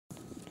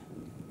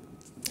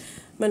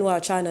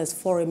Meanwhile, China's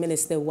Foreign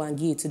Minister Wang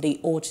Yi today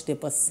urged the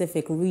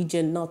Pacific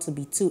region not to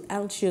be too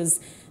anxious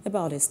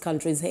about his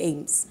country's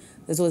aims.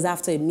 This was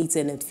after a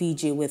meeting in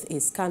Fiji with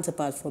his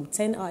counterpart from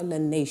 10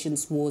 island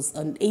nations was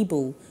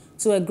unable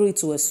to agree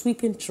to a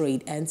sweeping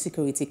trade and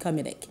security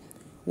communique.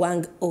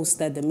 Wang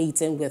hosted the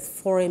meeting with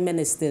foreign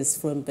ministers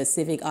from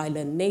Pacific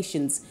Island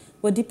nations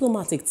with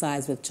diplomatic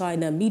ties with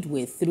China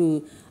midway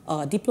through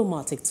a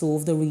diplomatic tour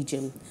of the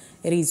region.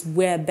 It is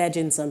where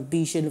Beijing's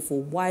ambition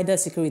for wider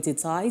security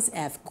ties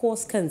have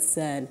caused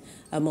concern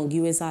among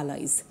U.S.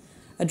 allies.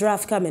 A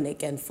draft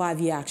communique and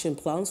 5-year action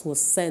plans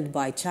was sent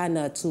by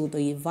China to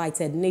the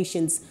invited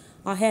nations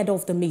ahead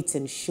of the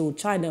meeting showed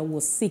China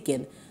was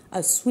seeking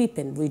a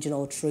sweeping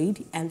regional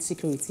trade and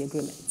security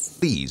agreement.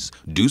 Please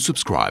do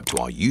subscribe to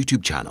our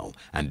YouTube channel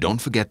and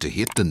don't forget to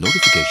hit the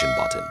notification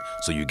button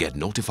so you get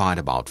notified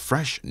about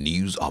fresh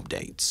news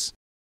updates.